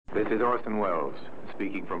This is Orson Welles,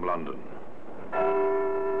 speaking from London.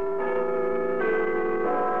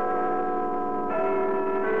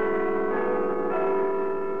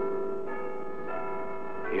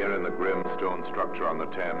 Here in the grim stone structure on the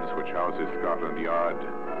Thames, which houses Scotland Yard,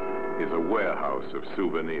 is a warehouse of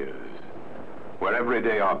souvenirs, where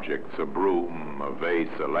everyday objects, a broom, a vase,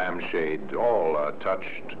 a lampshade, all are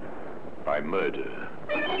touched by murder.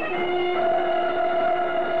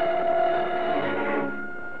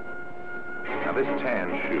 Now, this tan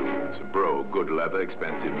shoe, it's a brogue, good leather,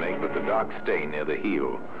 expensive make, but the dark stain near the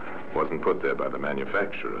heel wasn't put there by the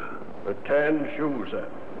manufacturer. A tan shoe, sir.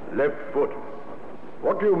 Left foot.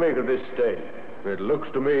 What do you make of this stain? It looks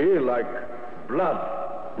to me like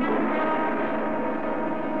blood.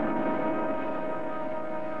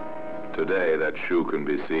 Today, that shoe can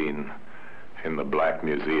be seen in the Black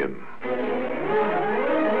Museum.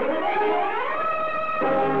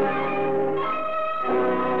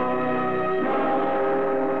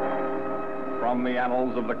 From the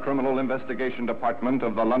annals of the Criminal Investigation Department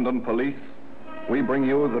of the London Police, we bring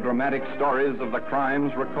you the dramatic stories of the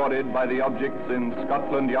crimes recorded by the objects in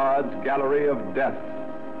Scotland Yard's Gallery of Death,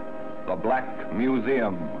 the Black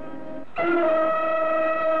Museum.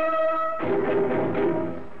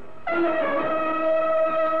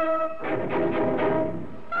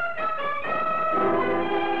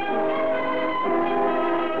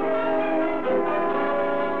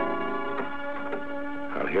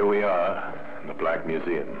 Well, here we are in the Black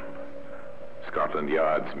Museum. Scotland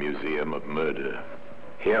Yard's Museum of Murder.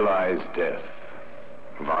 Here lies death.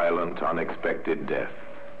 Violent, unexpected death.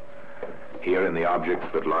 Here in the objects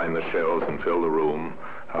that line the shelves and fill the room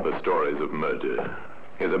are the stories of murder.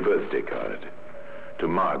 Here's a birthday card. To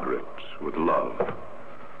Margaret, with love.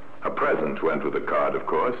 A present went with the card, of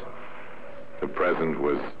course. The present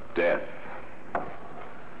was death.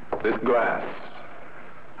 This glass.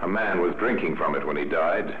 A man was drinking from it when he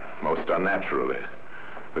died, most unnaturally.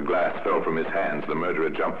 The glass fell from his hands. The murderer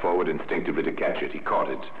jumped forward instinctively to catch it. He caught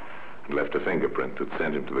it and left a fingerprint that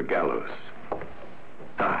sent him to the gallows.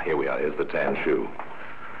 Ah, here we are. Here's the tan shoe.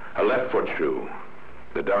 A left foot shoe.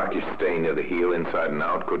 The darkish stain near the heel, inside and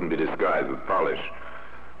out, couldn't be disguised with polish.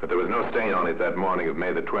 But there was no stain on it that morning of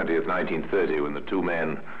May the 20th, 1930, when the two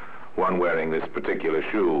men, one wearing this particular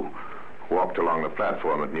shoe, walked along the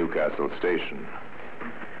platform at Newcastle Station.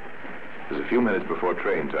 It was a few minutes before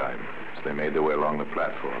train time. They made their way along the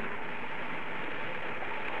platform.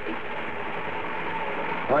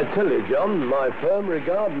 I tell you, John, my firm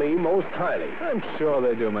regard me most highly. I'm sure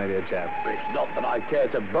they do, my dear chap. It's not that I care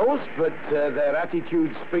to boast, but their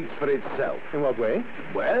attitude speaks for itself. In what way?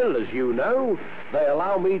 Well, as you know, they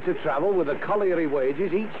allow me to travel with the colliery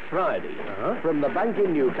wages each Friday. From the bank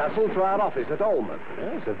in Newcastle to our office at Olmouth.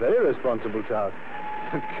 Yes, a very responsible child.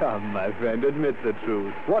 Come, my friend, admit the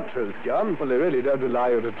truth. What truth, John? Well, they really don't allow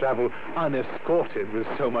you to travel unescorted with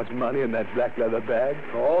so much money in that black leather bag.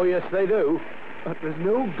 Oh, yes, they do. But there's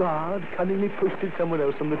no guard cunningly posted someone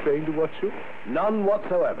else on the train to watch you? None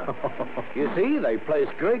whatsoever. You see, they place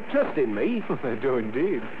great trust in me. They do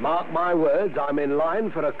indeed. Mark my words, I'm in line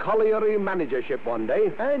for a colliery managership one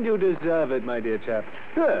day. And you deserve it, my dear chap.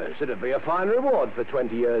 Yes, it'd be a fine reward for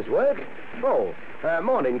 20 years' work. Oh,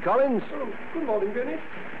 morning, Collins. Oh, good morning, Benny.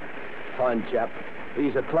 Fine chap.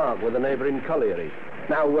 He's a clerk with a neighbouring colliery.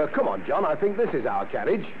 Now, come on, John, I think this is our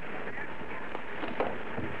carriage.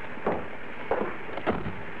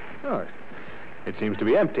 Oh, it seems to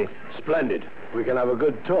be empty. Splendid. We can have a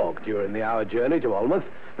good talk during the hour journey to Olmouth.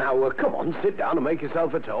 Now, come on, sit down and make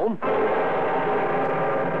yourself at home.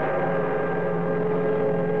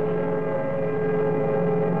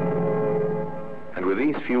 And with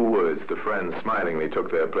these few words, the friends smilingly took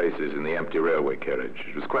their places in the empty railway carriage.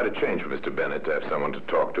 It was quite a change for Mr. Bennett to have someone to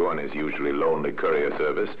talk to on his usually lonely courier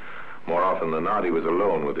service. More often than not, he was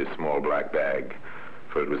alone with his small black bag,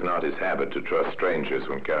 for it was not his habit to trust strangers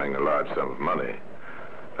when carrying a large sum of money.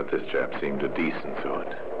 But this chap seemed a decent sort.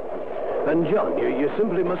 And, John, you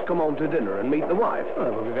simply must come home to dinner and meet the wife. Oh,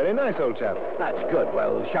 that would be very nice, old chap. That's good.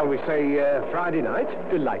 Well, shall we say Friday night?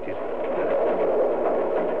 Delighted.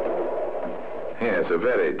 Yes, a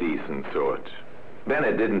very decent sort.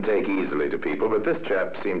 Bennett didn't take easily to people, but this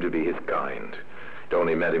chap seemed to be his kind. He'd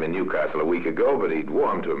only met him in Newcastle a week ago, but he'd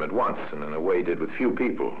warmed to him at once, and in a way did with few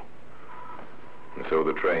people. And so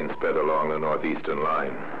the train sped along the northeastern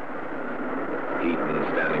line. Eton,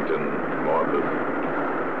 Stannington,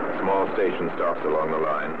 Morpeth. Small station stops along the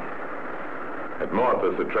line. At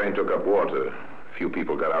Morpeth, the train took up water. Few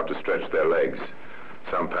people got out to stretch their legs.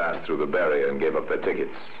 Some passed through the barrier and gave up their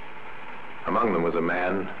tickets. Among them was a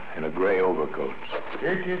man in a gray overcoat.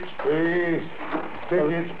 Tickets, please.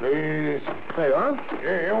 Tickets, please. There you are.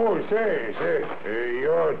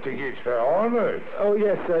 Your tickets for Almond. Oh,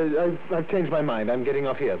 yes, I've changed my mind. I'm getting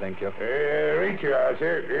off here, thank you. Right you are,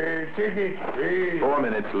 sir. Tickets, please. 4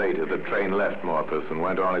 minutes later, the train left Morpeth and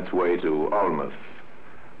went on its way to Almouth.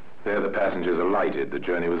 There, the passengers alighted. The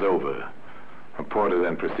journey was over. A porter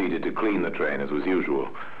then proceeded to clean the train, as was usual.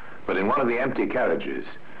 But in one of the empty carriages,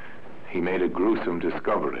 he made a gruesome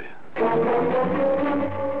discovery.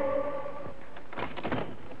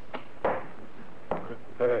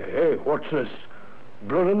 Hey, what's this?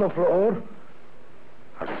 Blood on the floor?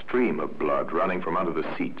 A stream of blood running from under the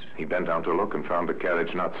seat. He bent down to look and found the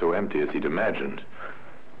carriage not so empty as he'd imagined.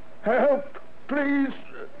 Help! Please!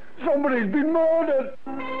 Somebody's been murdered!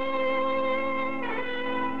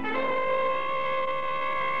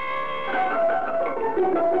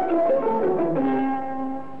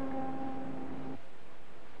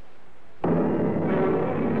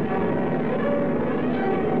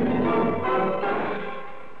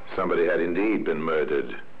 Somebody had indeed been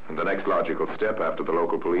murdered, and the next logical step after the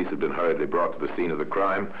local police had been hurriedly brought to the scene of the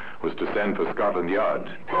crime was to send for Scotland Yard.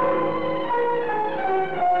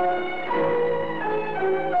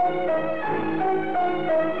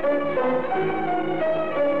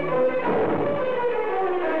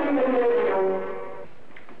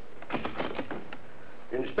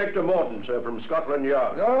 Inspector Morton, sir, from Scotland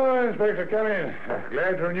Yard. Oh, Inspector, come in.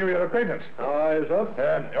 Glad to renew your acquaintance. How are you, sir?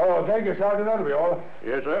 Thank you, Sergeant. That'll be all.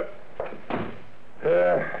 Yes, sir.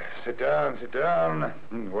 Sit down.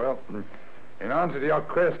 Well, in answer to your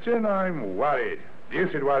question, I'm worried.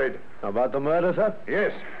 Deuced worried. About the murder, sir?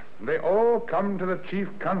 Yes. They all come to the chief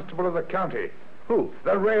constable of the county. Who?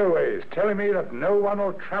 The railways, telling me that no one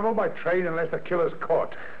will travel by train unless the killer's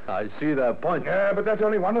caught. I see their point. Yeah, but that's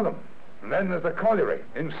only one of them. And then there's the colliery,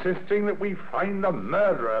 insisting that we find the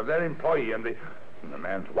murderer of their employee and the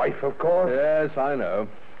man's wife, of course. Yes, I know.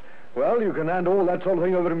 Well, you can hand all that sort of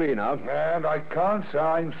thing over to me now. And I can't, sir.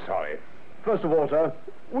 I'm sorry. First of all, sir,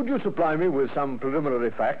 would you supply me with some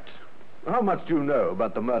preliminary facts? How much do you know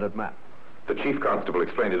about the murdered man? The chief constable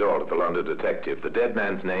explained it all to the London detective. The dead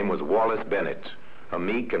man's name was Wallace Bennett, a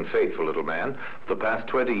meek and faithful little man. For the past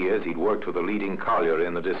 20 years, he'd worked for the leading colliery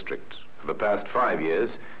in the district. For the past 5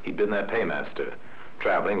 years, he'd been their paymaster,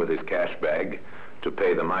 traveling with his cash bag to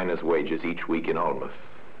pay the miners' wages each week in Almouth.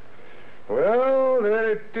 Well,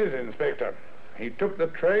 there it is, Inspector. He took the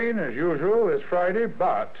train, as usual, this Friday,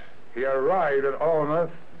 but he arrived at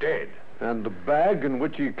Almouth dead. And the bag in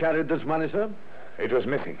which he carried this money, sir? It was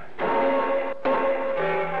missing.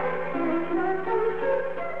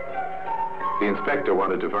 The inspector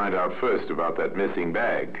wanted to find out first about that missing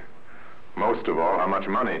bag. Most of all, how much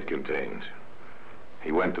money it contained.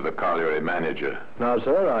 He went to the colliery manager. Now,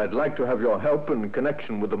 sir, I'd like to have your help in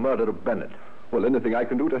connection with the murder of Bennett. Well, anything I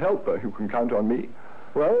can do to help, you can count on me.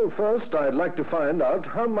 Well, first, I'd like to find out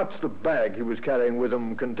how much the bag he was carrying with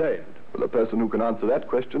him contained. Well, the person who can answer that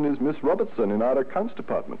question is Miss Robertson in our accounts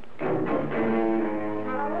department.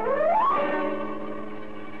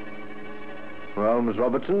 Well, Miss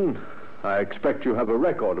Robertson, I expect you have a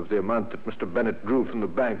record of the amount that Mr. Bennett drew from the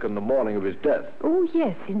bank on the morning of his death. Oh,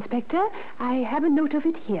 yes, Inspector. I have a note of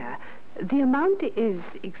it here. The amount is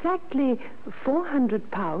exactly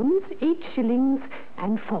 £400, 8 shillings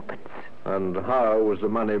and 4p. And how was the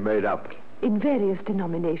money made up? In various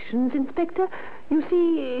denominations, Inspector. You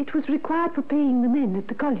see, it was required for paying the men at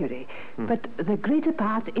the colliery, but the greater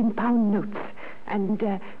part in pound notes. And,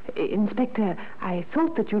 Inspector, I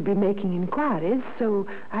thought that you'd be making inquiries, so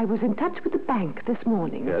I was in touch with the bank this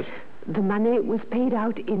morning. Yes? The money was paid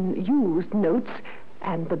out in used notes,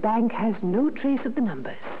 and the bank has no trace of the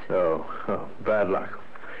numbers. Oh, bad luck.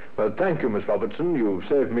 Well, thank you, Miss Robertson. You've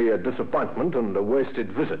saved me a disappointment and a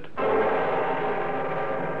wasted visit.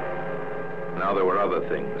 Now there were other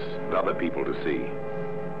things, and other people to see.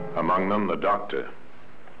 Among them, the doctor.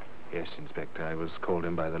 Yes, Inspector. I was called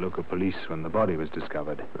in by the local police when the body was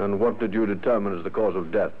discovered. And what did you determine as the cause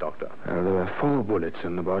of death, Doctor? There were 4 bullets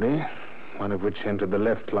in the body, one of which entered the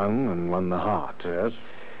left lung and one the heart. Yes?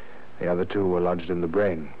 The other 2 were lodged in the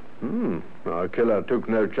brain. Our killer took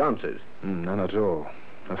no chances. None at all.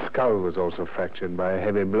 The skull was also fractured by a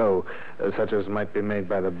heavy blow, such as might be made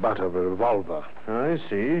by the butt of a revolver. I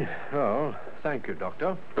see. Well, thank you,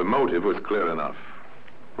 Doctor. The motive was clear enough.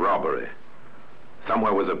 Robbery.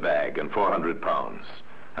 Somewhere was a bag and £400.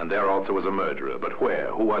 And there also was a murderer. But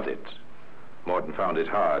where? Who was it? Morton found it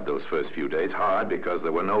hard those first few days. Hard because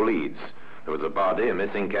there were no leads. There was a body, a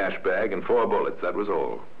missing cash bag, and 4 bullets. That was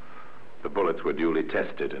all. The bullets were duly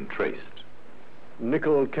tested and traced.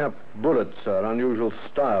 Nickel-cap bullets, sir. Unusual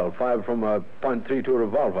style. Fired from a .32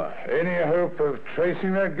 revolver. Any hope of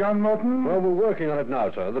tracing that gun, Morton? Well, we're working on it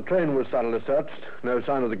now, sir. The train was thoroughly searched. No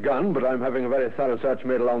sign of the gun, but I'm having a very thorough search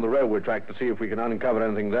made along the railway track to see if we can uncover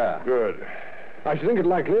anything there. Good. I should think it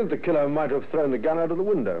likely that the killer might have thrown the gun out of the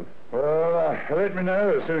window. Well, let me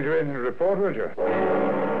know as soon as you have anything to report, will you?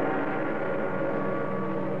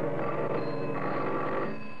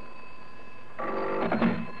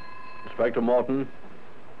 Inspector Morton.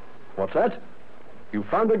 What's that? You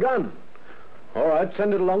found a gun. All right,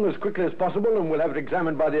 send it along as quickly as possible and we'll have it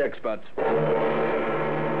examined by the experts.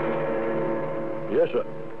 Yes, sir.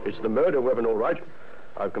 It's the murder weapon, all right.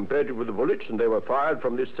 I've compared it with the bullets, and they were fired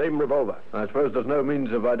from this same revolver. I suppose there's no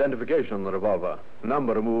means of identification on the revolver.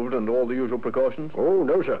 Number removed and all the usual precautions? Oh,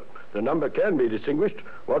 no, sir. The number can be distinguished.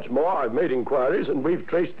 What's more, I've made inquiries, and we've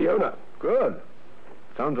traced the owner. Good.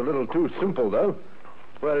 Sounds a little too simple, though.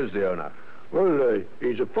 Where is the owner? Well,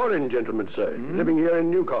 he's a foreign gentleman, sir, living here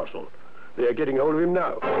in Newcastle. They're getting hold of him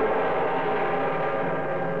now.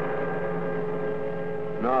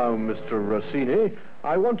 Now, Mr. Rossini,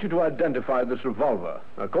 I want you to identify this revolver.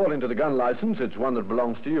 According to the gun license, it's one that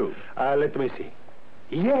belongs to you. Let me see.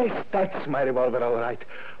 Yes, that's my revolver, all right.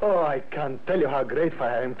 Oh, I can't tell you how grateful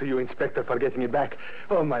I am to you, Inspector, for getting it back.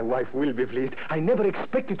 Oh, my wife will be pleased. I never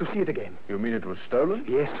expected to see it again. You mean it was stolen?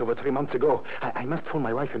 Yes, over 3 months ago. I must phone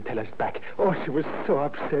my wife and tell her it's back. Oh, she was so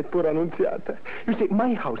upset, poor Annunziata. You see,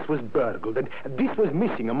 my house was burgled, and this was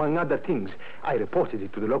missing, among other things. I reported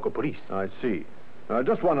it to the local police. I see.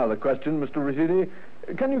 Just one other question, Mr. Rossini.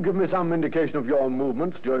 Can you give me some indication of your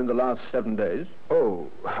movements during the last 7 days? Oh,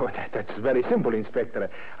 that's very simple, Inspector.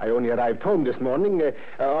 I only arrived home this morning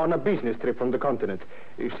on a business trip from the continent.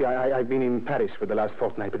 You see, I've been in Paris for the last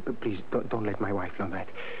fortnight, but please, don't let my wife know that.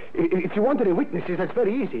 If you want any witnesses, that's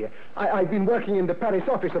very easy. I've been working in the Paris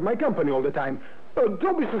office of my company all the time.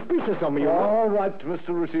 Don't be suspicious of me, you know. All right, Mr.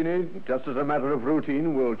 Rossini. Just as a matter of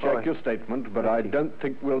routine, we'll check your statement, but I don't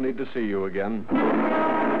think we'll need to see you again.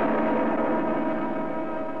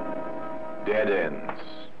 Dead ends.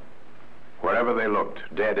 Wherever they looked,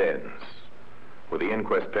 dead ends. With the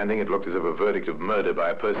inquest pending, it looked as if a verdict of murder by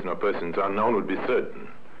a person or persons unknown would be certain.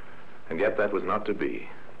 And yet that was not to be.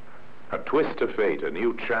 A twist of fate, a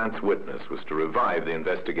new chance witness, was to revive the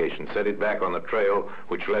investigation, set it back on the trail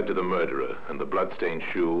which led to the murderer, and the bloodstained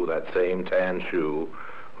shoe, that same tan shoe,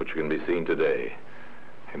 which can be seen today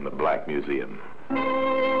in the Black Museum.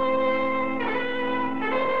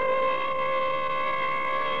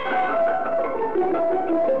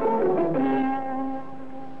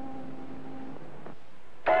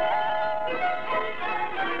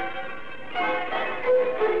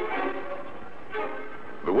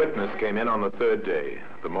 The witness came in on the third day,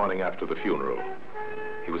 the morning after the funeral.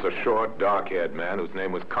 He was a short, dark-haired man whose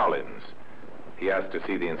name was Collins. He asked to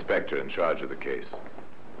see the inspector in charge of the case.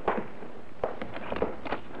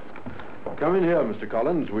 Come in here, Mr.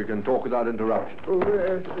 Collins. We can talk without interruption.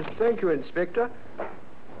 Oh, thank you, Inspector.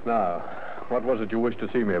 Now, what was it you wished to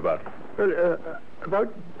see me about? Well,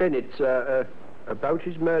 about Bennett, about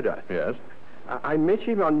his murder. Yes? I met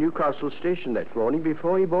him on Newcastle Station that morning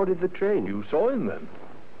before he boarded the train. You saw him then?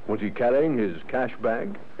 Was he carrying his cash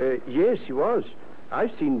bag? Yes, he was.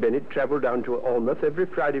 I've seen Bennett travel down to Almouth every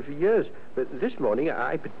Friday for years, but this morning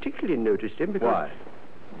I particularly noticed him because... Why?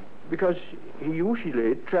 Because he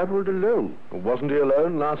usually traveled alone. Wasn't he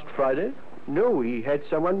alone last Friday? No, he had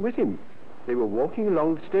someone with him. They were walking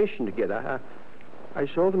along the station together. I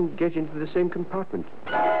saw them get into the same compartment.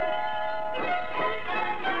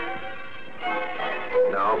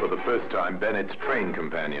 Now, for the first time, Bennett's train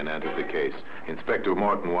companion entered the case. Inspector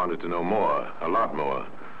Morton wanted to know more, a lot more.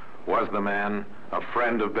 Was the man a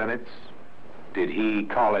friend of Bennett's? Did he,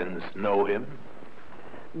 Collins, know him?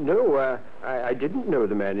 No, I didn't know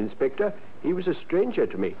the man, Inspector. He was a stranger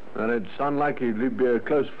to me. Then it's unlikely he'd be a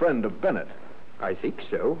close friend of Bennett. I think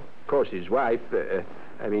so. Of course, his wife,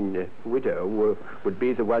 widow, would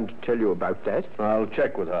be the one to tell you about that. I'll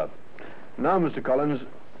check with her. Now, Mr. Collins,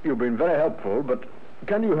 you've been very helpful, but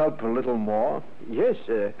can you help a little more? Yes,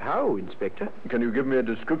 how, Inspector? Can you give me a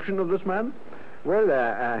description of this man? Well,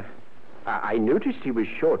 I noticed he was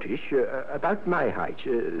shortish, about my height.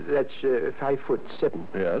 That's 5'7".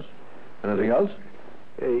 Yes. Anything else?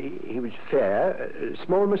 He was fair,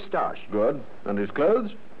 small moustache. Good. And his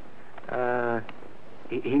clothes?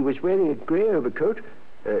 He was wearing a grey overcoat,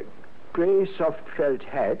 grey soft felt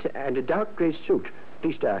hat, and a dark grey suit. At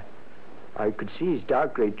least I could see his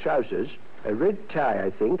dark grey trousers, a red tie,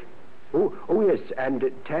 I think. Oh, yes, and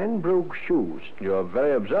tan brogue shoes. You're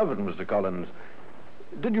very observant, Mr. Collins.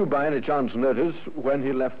 Did you by any chance notice when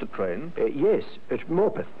he left the train? Yes, at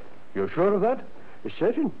Morpeth. You're sure of that?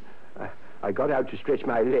 Certain. I got out to stretch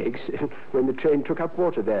my legs when the train took up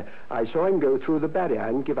water there. I saw him go through the barrier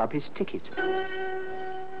and give up his ticket.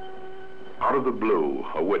 Out of the blue,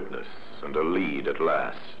 a witness and a lead at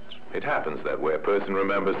last. It happens that way. A person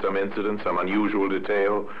remembers some incident, some unusual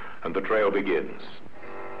detail, and the trail begins.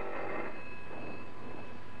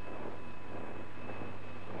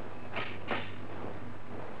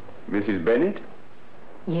 Mrs. Bennett?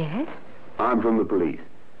 Yes? I'm from the police.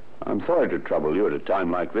 I'm sorry to trouble you at a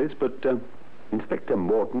time like this, but Inspector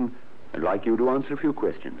Morton, I'd like you to answer a few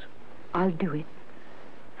questions. I'll do it.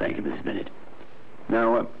 Thank you, Mrs. Bennett.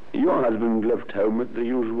 Now, your husband left home at the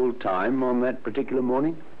usual time on that particular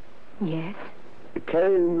morning? Yes?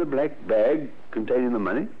 Carrying the black bag containing the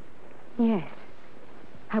money? Yes.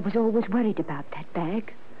 I was always worried about that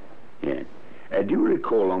bag. Yes. Do you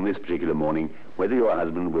recall on this particular morning whether your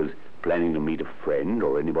husband was planning to meet a friend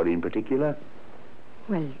or anybody in particular?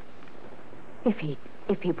 Well, if he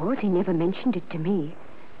was, he never mentioned it to me.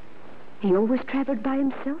 He always traveled by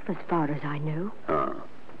himself, as far as I know. Ah.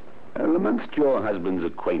 Well, amongst your husband's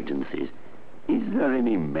acquaintances, is there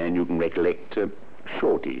any man you can recollect,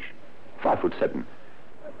 shortish, 5'7",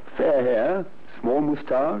 fair hair, small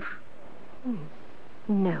moustache?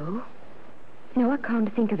 No. No, I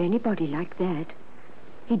can't think of anybody like that.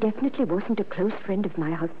 He definitely wasn't a close friend of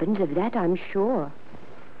my husband's, of that I'm sure.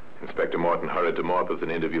 Inspector Morton hurried to Morpeth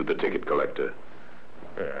and interviewed the ticket collector.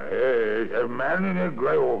 A man in a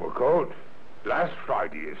grey overcoat. Last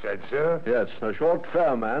Friday, you said, sir? Yes, a short,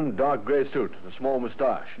 fair man, dark grey suit, a small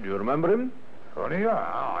moustache. Do you remember him? Funny,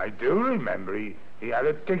 I do remember. He had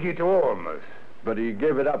a ticket to Ormouth. But he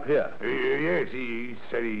gave it up here. Yes, he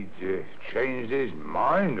said he'd changed his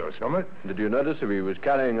mind or something. Did you notice if he was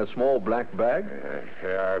carrying a small black bag?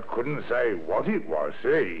 I couldn't say what it was,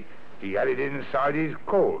 sir. He had it inside his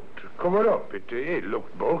coat, covered up. It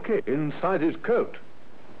looked bulky. Inside his coat?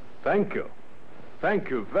 Thank you. Thank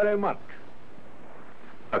you very much.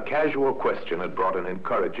 A casual question had brought an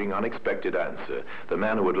encouraging, unexpected answer. The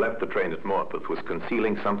man who had left the train at Morpeth was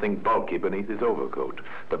concealing something bulky beneath his overcoat.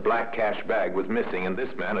 The black cash bag was missing, and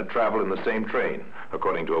this man had traveled in the same train,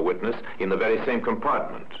 according to a witness, in the very same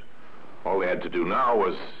compartment. All they had to do now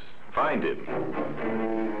was find him.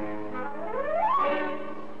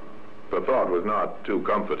 The thought was not too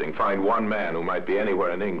comforting. Find one man who might be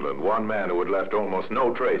anywhere in England, one man who had left almost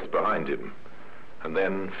no trace behind him. And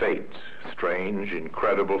then fate, strange,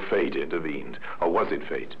 incredible fate, intervened. Or was it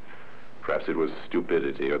fate? Perhaps it was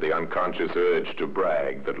stupidity or the unconscious urge to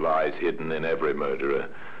brag that lies hidden in every murderer.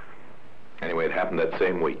 Anyway, it happened that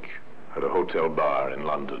same week at a hotel bar in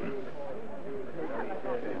London.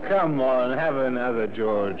 Come on, have another,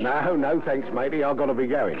 George. No, thanks, matey. I've got to be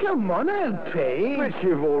going. Come on, I'll pay. But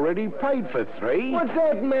you've already paid for 3. What's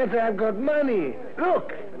that matter? I've got money.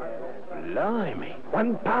 Look. Blimey.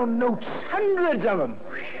 £1 notes, hundreds of them.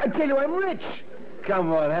 I tell you, I'm rich.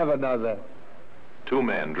 Come on, have another. 2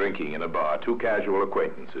 men drinking in a bar, 2 casual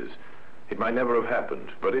acquaintances. It might never have happened,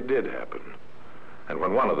 but it did happen. And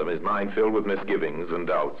when one of them, his mind filled with misgivings and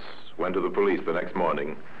doubts, went to the police the next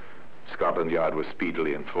morning, Scotland Yard was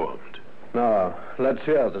speedily informed. Now, let's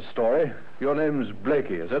hear the story. Your name's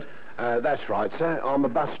Blakey, is it? That's right, sir. I'm a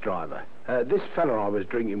bus driver. This fella I was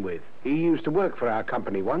drinking with, he used to work for our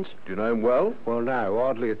company once. Do you know him well? Well, no,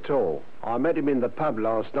 hardly at all. I met him in the pub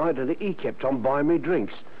last night, and he kept on buying me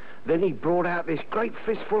drinks. Then he brought out this great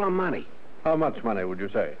fistful of money. How much money would you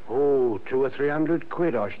say? Oh, 200 or 300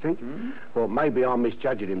 quid, I should think. Well, maybe I'm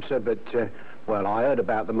misjudging him, sir, but, well, I heard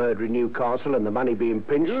about the murder in Newcastle and the money being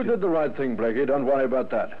pinched. You did the right thing, Blakey. Don't worry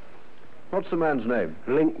about that. What's the man's name?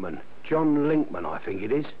 Linkman. John Linkman, I think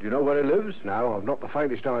it is. Do you know where he lives? No, I've not the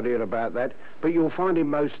faintest idea about that. But you'll find him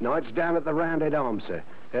most nights down at the Roundhead Arms, sir,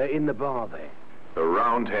 in the bar there. The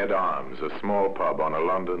Roundhead Arms, a small pub on a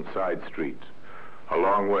London side street, a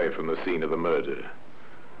long way from the scene of the murder.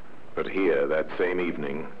 But here, that same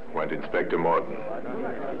evening, went Inspector Morton.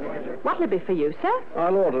 What'll it be for you, sir?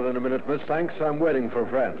 I'll order in a minute, miss, thanks. I'm waiting for a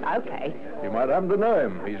friend. Okay. You might happen to know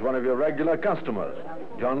him. He's one of your regular customers,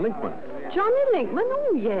 John Linkman. Johnny Linkman?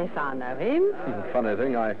 Oh, yes, I know him. Funny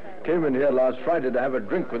thing, I came in here last Friday to have a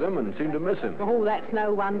drink with him and seemed to miss him. Oh, that's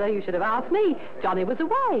no wonder. You should have asked me. Johnny was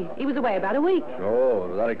away. He was away about a week.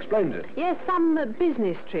 Oh, that explains it. Yes, some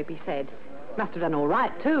business trip, he said. Must have done all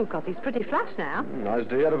right, too, because he's pretty flush now. Nice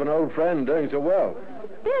to hear of an old friend doing so well.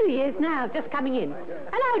 There he is now, just coming in.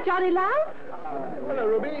 Hello, Johnny, love. Hello,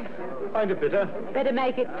 Ruby. Find a bitter. Better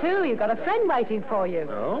make it 2. You've got a friend waiting for you.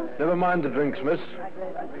 Oh? Never mind the drinks, miss.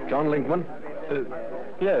 John Linkman.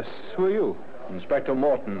 Yes, who are you? Inspector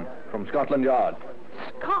Morton from Scotland Yard.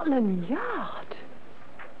 Scotland Yard?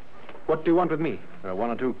 What do you want with me? There are one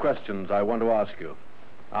or two questions I want to ask you.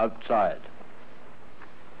 Outside.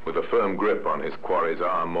 With a firm grip on his quarry's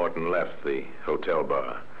arm, Morton left the hotel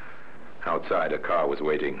bar. Outside, a car was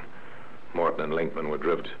waiting. Morton and Linkman were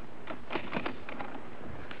driven.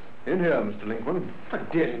 In here, Mr. Linkman. My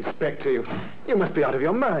dear Inspector, you must be out of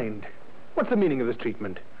your mind. What's the meaning of this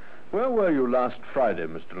treatment? Where were you last Friday,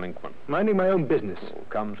 Mr. Linkman? Minding my own business. Oh,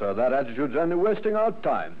 come, sir, that attitude's only wasting our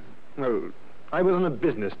time. Oh, I was on a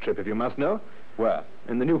business trip, if you must know. Where?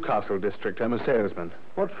 In the Newcastle district. I'm a salesman.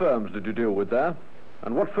 What firms did you deal with there?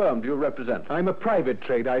 And what firm do you represent? I'm a private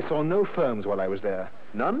trader. I saw no firms while I was there.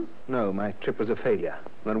 None? No, my trip was a failure.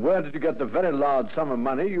 Then where did you get the very large sum of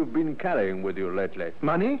money you've been carrying with you lately?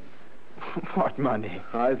 Money? What money?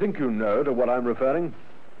 I think you know to what I'm referring.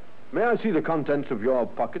 May I see the contents of your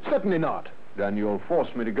pocket? Certainly not. Then you'll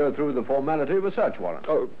force me to go through the formality of a search warrant.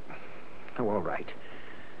 Oh, all right.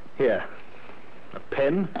 Here. A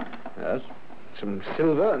pen. Yes. Some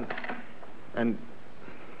silver and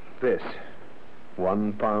this.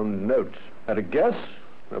 £1 notes. At a guess,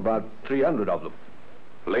 about 300 of them.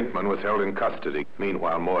 Linkman was held in custody.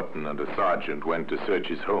 Meanwhile, Morton and a sergeant went to search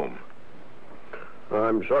his home.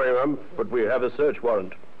 I'm sorry, ma'am, but we have a search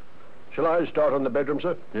warrant. Shall I start on the bedroom,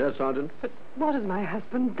 sir? Yes, Sergeant. But what has my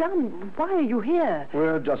husband done? Why are you here?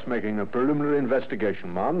 We're just making a preliminary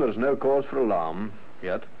investigation, ma'am. There's no cause for alarm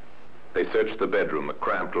yet. They searched the bedroom, the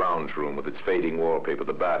cramped lounge room with its fading wallpaper,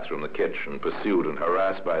 the bathroom, the kitchen, pursued and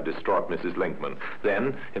harassed by a distraught Mrs. Linkman.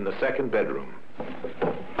 Then, in the second bedroom.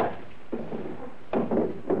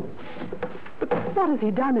 But what has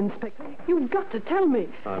he done, Inspector? You've got to tell me.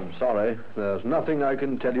 I'm sorry. There's nothing I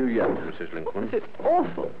can tell you yet, Mrs. Linkman. It's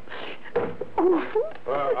awful. Awful?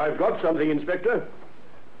 I've got something, Inspector.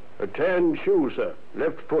 A tan shoe, sir.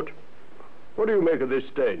 Left foot. What do you make of this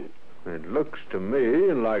stain? It looks to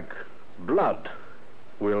me like blood.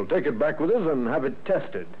 We'll take it back with us and have it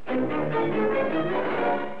tested.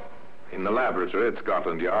 In the laboratory at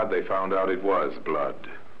Scotland Yard, they found out it was blood.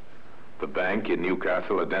 The bank in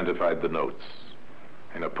Newcastle identified the notes.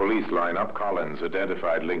 In a police lineup, Collins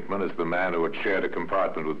identified Linkman as the man who had shared a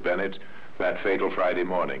compartment with Bennett that fatal Friday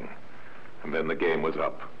morning. And then the game was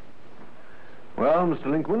up. Well, Mr.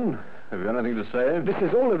 Linkman, have you anything to say? This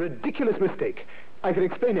is all a ridiculous mistake. I can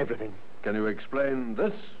explain everything. Can you explain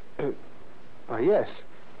this? Why, yes.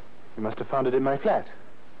 You must have found it in my flat.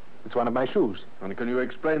 It's one of my shoes. And can you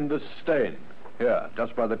explain this stain? Here,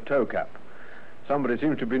 just by the toe cap. Somebody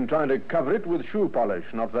seems to have been trying to cover it with shoe polish,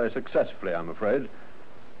 not very successfully, I'm afraid.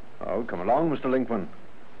 Oh, come along, Mr. Linkman.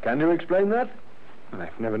 Can you explain that?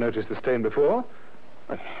 I've never noticed the stain before.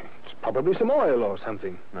 It's probably some oil or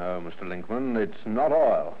something. No, Mr. Linkman, it's not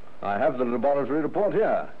oil. I have the laboratory report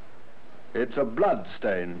here. It's a blood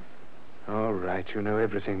stain. All right, you know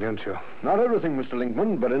everything, don't you? Not everything, Mr.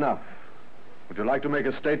 Linkman, but enough. Would you like to make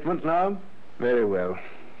a statement now? Very well.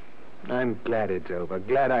 I'm glad it's over.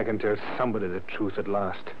 Glad I can tell somebody the truth at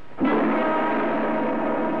last.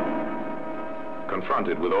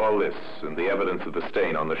 Confronted with all this and the evidence of the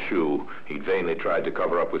stain on the shoe he'd vainly tried to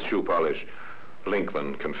cover up with shoe polish,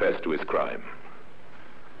 Linkman confessed to his crime.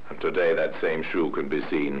 And today that same shoe can be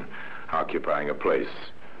seen occupying a place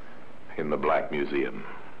in the Black Museum.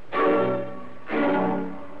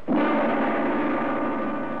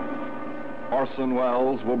 Orson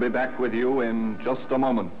Welles will be back with you in just a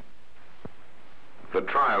moment. The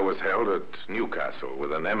trial was held at Newcastle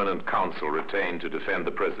with an eminent counsel retained to defend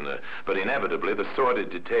the prisoner, but inevitably the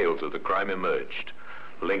sordid details of the crime emerged.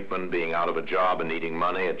 Linkman, being out of a job and needing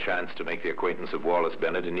money, a chance to make the acquaintance of Wallace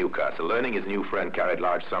Bennett in Newcastle. Learning his new friend carried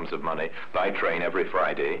large sums of money by train every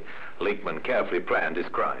Friday, Linkman carefully planned his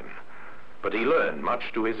crime. But he learned, much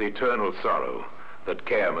to his eternal sorrow, that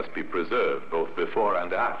care must be preserved both before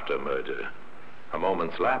and after murder. A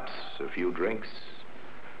moment's lapse, a few drinks,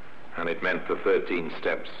 and it meant the 13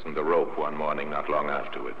 steps and the rope one morning not long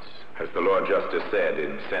afterwards. As the Lord Justice said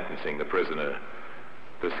in sentencing the prisoner,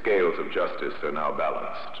 the scales of justice are now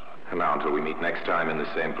balanced. And now until we meet next time in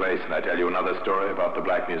the same place and I tell you another story about the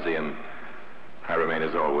Black Museum, I remain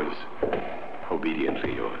as always,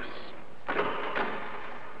 obediently yours.